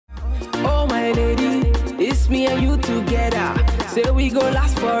me and you together. Say we go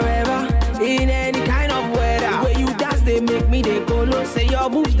last forever in any kind of weather. The way you dance, they make me they go low. Say your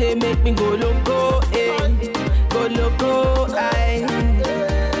moves, they make me go loco, eh? Go loco, aye.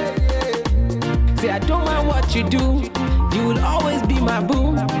 Say I don't mind what you do, you will always be my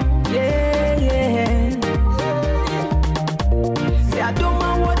boo. Yeah, yeah. Say I don't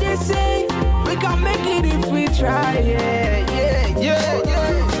mind what they say, we can make it if we try. Yeah, yeah, yeah, yeah.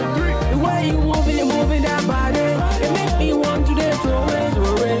 The way you moving that body, it make me want to let throw away,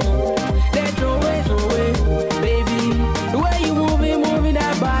 baby. The way you moving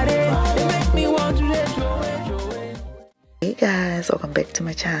that body, it make me want to let throw away. Hey guys, welcome back to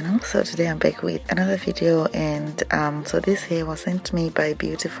my channel. So today I'm back with another video, and so this hair was sent to me by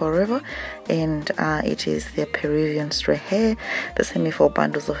Beauty Forever, and it is their Peruvian straight hair. They sent me 4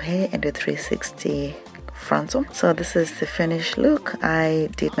 bundles of hair and a 360 frontal. So this is the finished look. I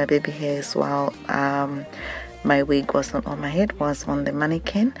did my baby hair as well. My wig was not on my head, was on the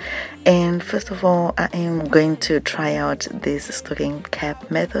mannequin. And first of all, I am going to try out this stocking cap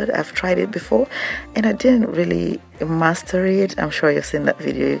method. I've tried it before and I didn't really master it. I'm sure you've seen that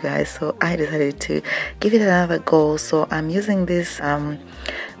video, you guys, so I decided to give it another go. So I'm using this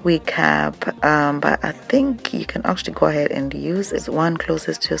wig cap, but I think you can actually go ahead and use it's one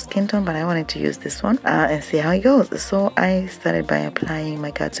closest to your skin tone, but I wanted to use this one and see how it goes. So I started by applying my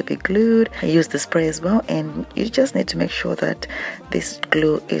Got to Be Glued. I used the spray as well, and you just need to make sure that this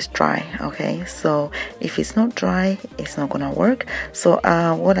glue is dry. Okay, so if it's not dry, it's not gonna work. So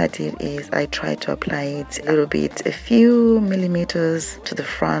what I did is I tried to apply it a little bit, a few millimeters to the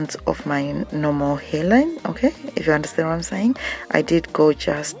front of my normal hairline. Okay, if you understand what I'm saying. I did go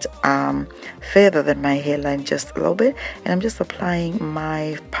just further than my hairline, just a little bit, and I'm just applying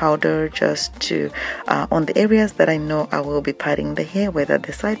my powder just to on the areas that I know I will be parting the hair, whether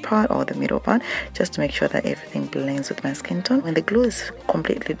the side part or the middle part, just to make sure that everything blends with my skin tone. When the glue is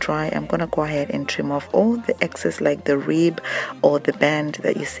completely dry, I'm gonna go ahead and trim off all the excess, like the rib or the band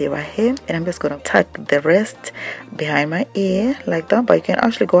that you see right here, and I'm just gonna tuck the rest behind my ear like that. But you can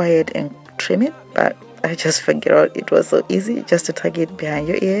actually go ahead and trim it, but I just figured out it was so easy just to tuck it behind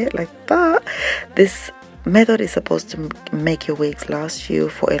your ear like that. This method is supposed to make your wigs last you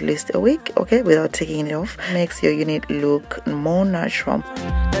for at least a week, okay, without taking it off. Makes your unit look more natural.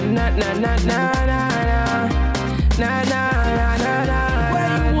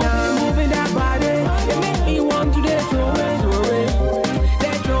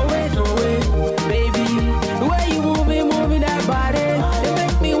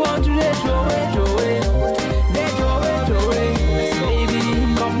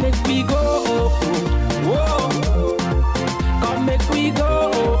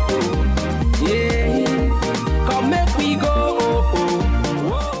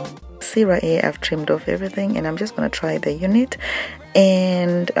 See right here, I've trimmed off everything, and I'm just gonna try the unit.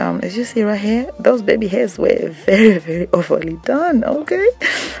 And as you see right here, those baby hairs were very, very overly done, okay,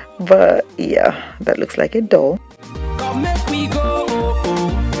 but yeah, that looks like a doll. Come make we go,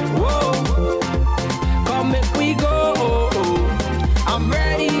 come make we go, I'm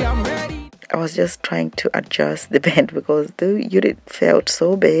ready, I'm ready. I was just trying to adjust the band because the unit felt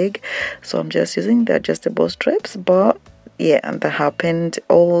so big, so I'm just using the adjustable strips. But yeah, and that happened.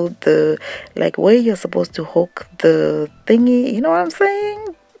 All the, like, where you're supposed to hook the thingy, you know what I'm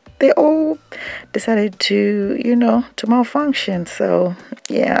saying, they all decided to, you know, to malfunction. So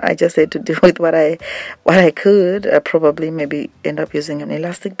yeah, I just had to do with what I could. I probably maybe end up using an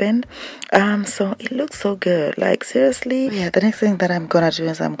elastic band. So it looks so good, like seriously. Yeah, the next thing that I'm gonna do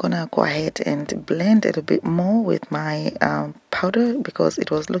is I'm gonna go ahead and blend it a bit more with my powder, because it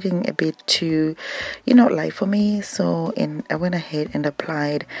was looking a bit too, you know, light for me. So I went ahead and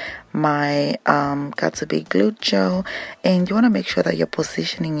applied my Got to Be Glued gel, and you want to make sure that you're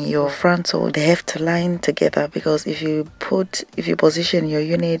positioning your frontal, they have to line together, because if you position your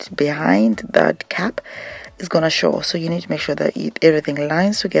unit behind that cap, it's gonna show. So you need to make sure that everything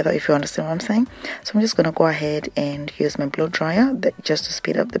lines together, if you understand what I'm saying. So I'm just gonna go ahead and use my blow dryer just to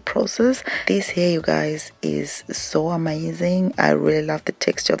speed up the process. This hair, you guys, is so amazing. I really love the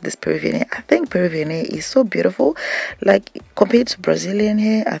texture of this Peruvian hair. I think Peruvian hair is so beautiful. Like compared to Brazilian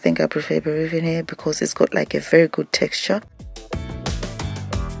hair, I think I prefer Peruvian hair because it's got like a very good texture.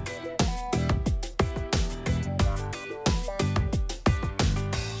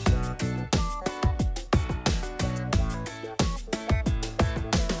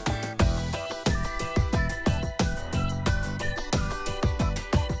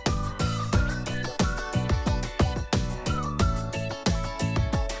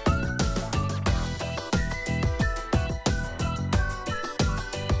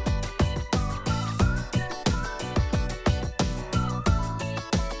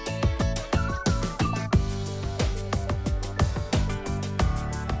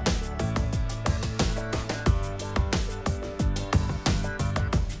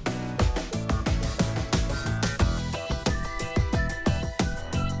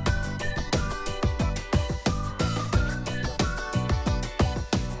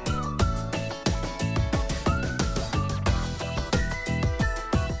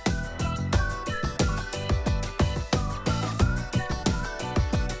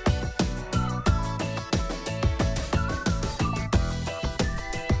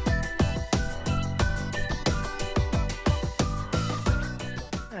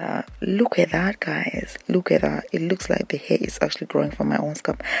 look at that, guys. Look at that. It looks like the hair is actually growing from my own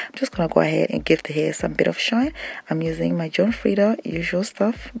scalp. I'm just gonna go ahead and give the hair some bit of shine. I'm using my John Frieda usual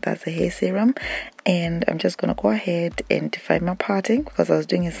stuff. That's the hair serum, and I'm just gonna go ahead and define my parting because I was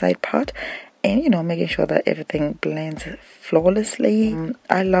doing a side part, and you know, making sure that everything blends flawlessly.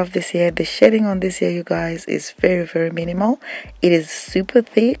 I love this hair. The shading on this hair, you guys, is very minimal. It is super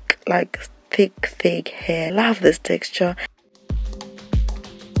thick, like thick hair. Love this texture.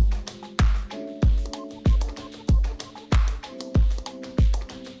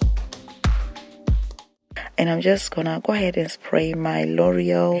 And I'm just gonna go ahead and spray my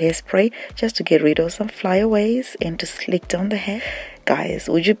L'Oreal hairspray just to get rid of some flyaways and to slick down the hair. Guys,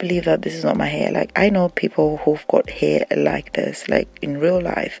 would you believe that this is not my hair? Like, I know people who've got hair like this, like in real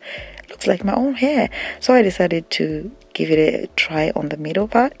life. It looks like my own hair. So I decided to give it a try on the middle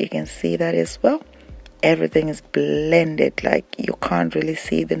part. You can see that as well. Everything is blended, like you can't really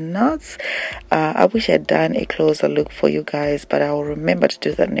see the knots. I wish I'd done a closer look for you guys, but I'll remember to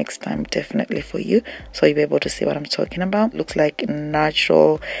do that next time, definitely for you, so you'll be able to see what I'm talking about. Looks like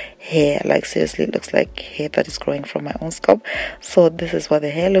natural hair, like seriously, it looks like hair that is growing from my own scalp. So this is what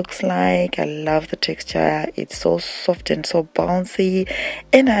the hair looks like. I love the texture. It's so soft and so bouncy,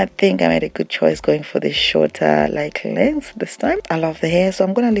 and I think I made a good choice going for the shorter like length this time. I love the hair, so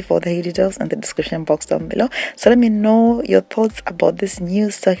I'm gonna leave all the hair details in the description box down below. So let me know your thoughts about this new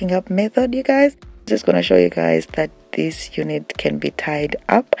stocking up method, you guys. Just gonna show you guys that this unit can be tied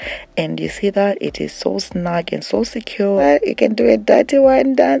up, and you see that it is so snug and so secure. You can do a dirty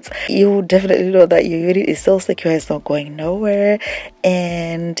wine dance. You definitely know that your unit is so secure, it's not going nowhere.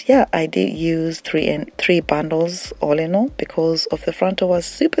 And yeah, I did use three bundles all in all because of the frontal was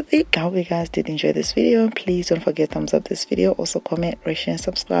super thick. I hope you guys did enjoy this video. Please don't forget thumbs up this video, also comment, rate, share, and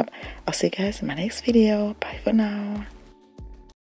subscribe. I'll see you guys in my next video. Bye for now.